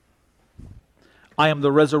I am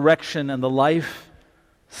the resurrection and the life,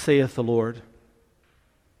 saith the Lord.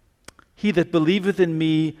 He that believeth in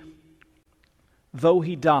me, though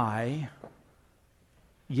he die,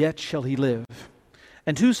 yet shall he live.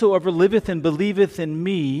 And whosoever liveth and believeth in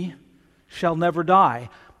me shall never die.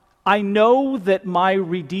 I know that my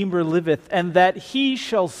Redeemer liveth, and that he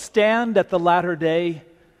shall stand at the latter day.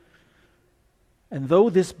 And though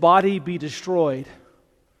this body be destroyed,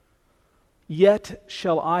 yet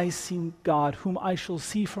shall I see God, whom I shall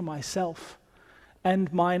see for myself,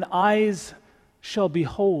 and mine eyes shall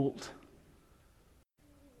behold,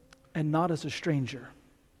 and not as a stranger.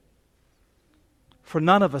 For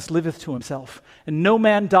none of us liveth to himself, and no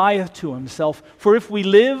man dieth to himself. For if we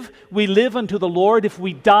live unto the Lord. If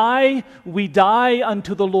we die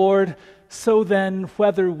unto the Lord. So then,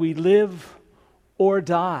 whether we live or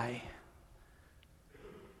die,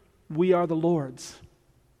 we are the Lord's.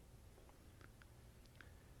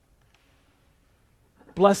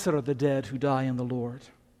 Blessed are the dead who die in the Lord.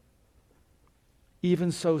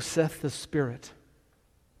 Even so saith the Spirit,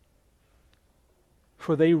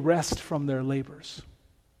 for they rest from their labors.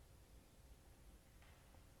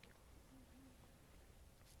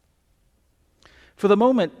 For the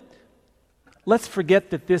moment, let's forget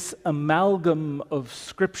that this amalgam of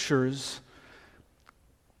scriptures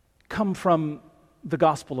come from the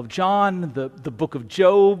Gospel of John, the book of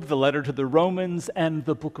Job, the letter to the Romans, and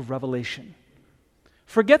the book of Revelation.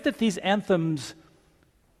 Forget that these anthems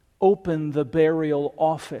open the burial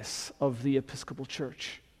office of the Episcopal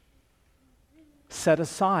Church. Set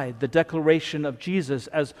aside the declaration of Jesus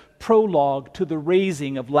as prologue to the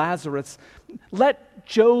raising of Lazarus. Let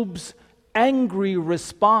Job's angry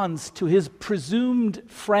response to his presumed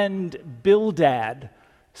friend Bildad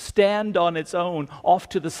stand on its own off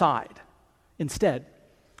to the side. Instead,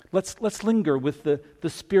 let's linger with the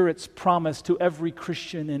Spirit's promise to every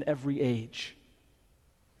Christian in every age.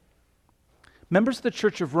 Members of the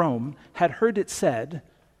Church of Rome had heard it said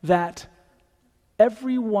that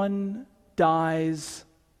everyone dies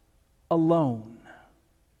alone.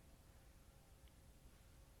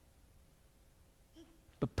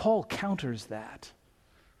 But Paul counters that.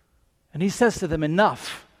 And he says to them,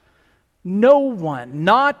 enough. No one,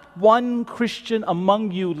 not one Christian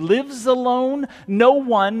among you lives alone. No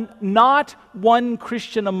one, not one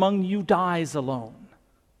Christian among you dies alone.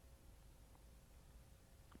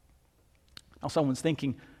 Now someone's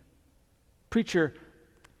thinking, preacher,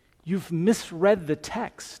 you've misread the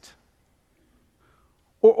text.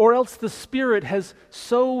 Or else the Spirit has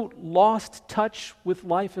so lost touch with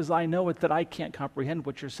life as I know it that I can't comprehend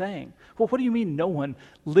what you're saying. Well, what do you mean no one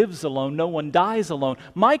lives alone, no one dies alone?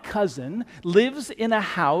 My cousin lives in a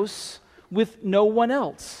house with no one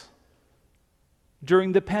else.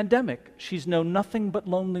 During the pandemic, she's known nothing but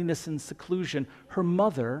loneliness and seclusion. Her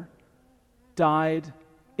mother died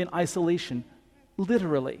in isolation,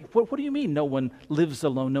 literally. What do you mean no one lives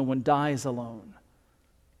alone, no one dies alone?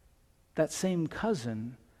 That same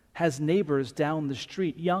cousin has neighbors down the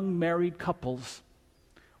street, young married couples.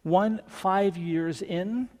 One 5 years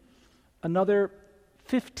in, another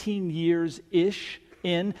 15 years-ish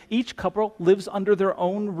in. Each couple lives under their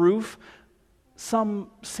own roof.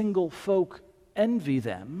 Some single folk envy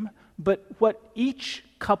them, but what each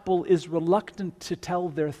couple is reluctant to tell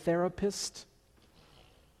their therapist,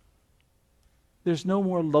 there's no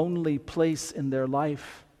more lonely place in their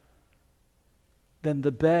life than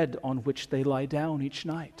the bed on which they lie down each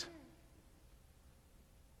night.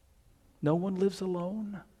 No one lives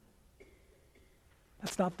alone.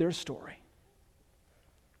 That's not their story.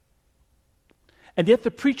 And yet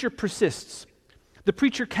the preacher persists. The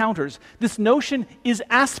preacher counters. This notion is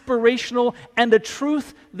aspirational and a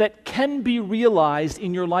truth that can be realized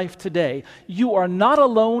in your life today. You are not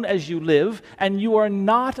alone as you live, and you are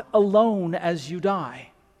not alone as you die.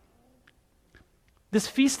 This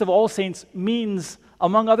Feast of All Saints means,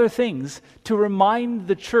 among other things, to remind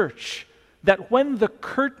the church that when the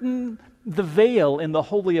curtain, the veil in the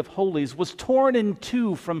Holy of Holies was torn in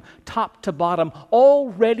two from top to bottom,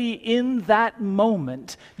 already in that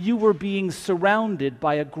moment, you were being surrounded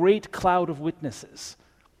by a great cloud of witnesses.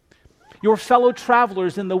 Your fellow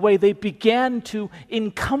travelers, in the way they began to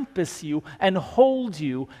encompass you and hold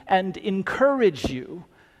you and encourage you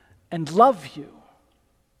and love you.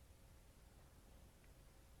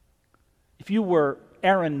 If you were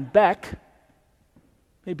Aaron Beck,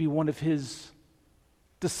 maybe one of his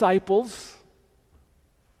disciples,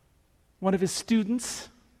 one of his students,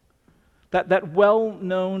 that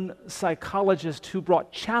well-known psychologist who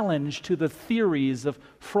brought challenge to the theories of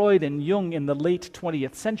Freud and Jung in the late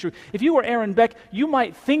 20th century. If you were Aaron Beck, you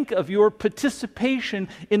might think of your participation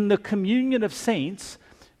in the communion of saints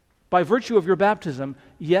by virtue of your baptism,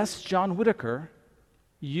 yes, John Whitaker,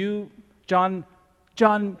 John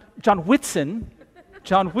Whitson,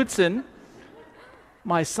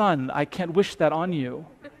 my son, I can't wish that on you.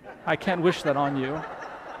 I can't wish that on you.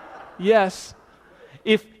 Yes,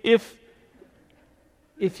 if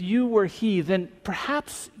you were he, then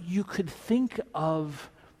perhaps you could think of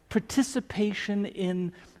participation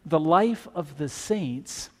in the life of the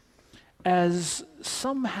saints as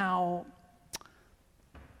somehow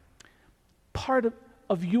part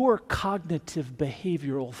of your cognitive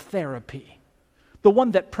behavioral therapy, the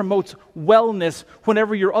one that promotes wellness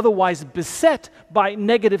whenever you're otherwise beset by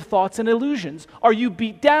negative thoughts and illusions. Are you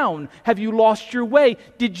beat down? Have you lost your way?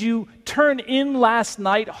 Did you turn in last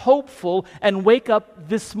night hopeful and wake up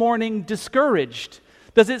this morning discouraged?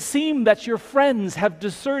 Does it seem that your friends have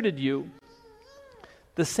deserted you?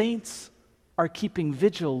 The saints are keeping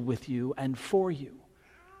vigil with you and for you.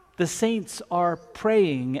 The saints are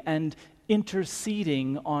praying and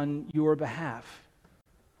interceding on your behalf.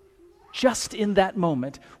 Just in that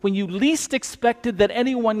moment, when you least expected that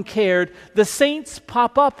anyone cared, the saints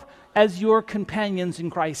pop up as your companions in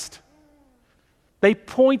Christ. They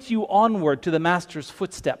point you onward to the Master's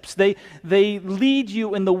footsteps. They lead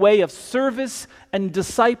you in the way of service and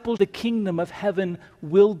disciple. The kingdom of heaven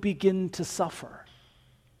will begin to suffer.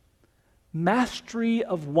 Mastery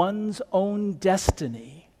of one's own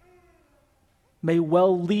destiny may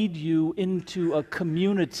well lead you into a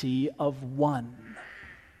community of one.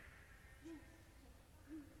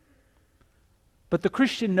 But the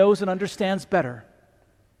Christian knows and understands better.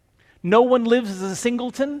 No one lives as a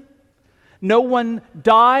singleton. No one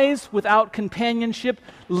dies without companionship.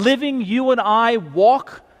 Living, you and I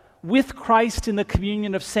walk with Christ in the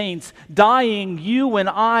communion of saints. Dying, you and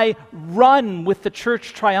I run with the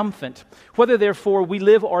church triumphant. Whether therefore we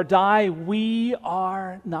live or die, we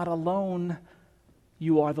are not alone.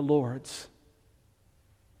 You are the Lord's.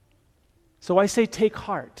 So I say, take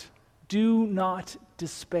heart. Do not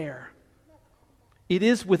despair. It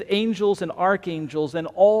is with angels and archangels and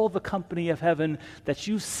all the company of heaven that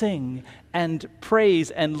you sing and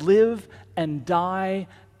praise and live and die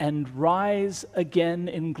and rise again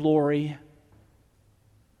in glory.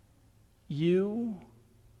 You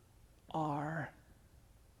are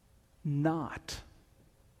not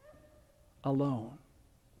alone.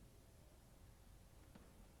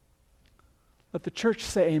 Let the church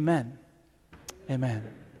say amen.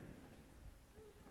 Amen.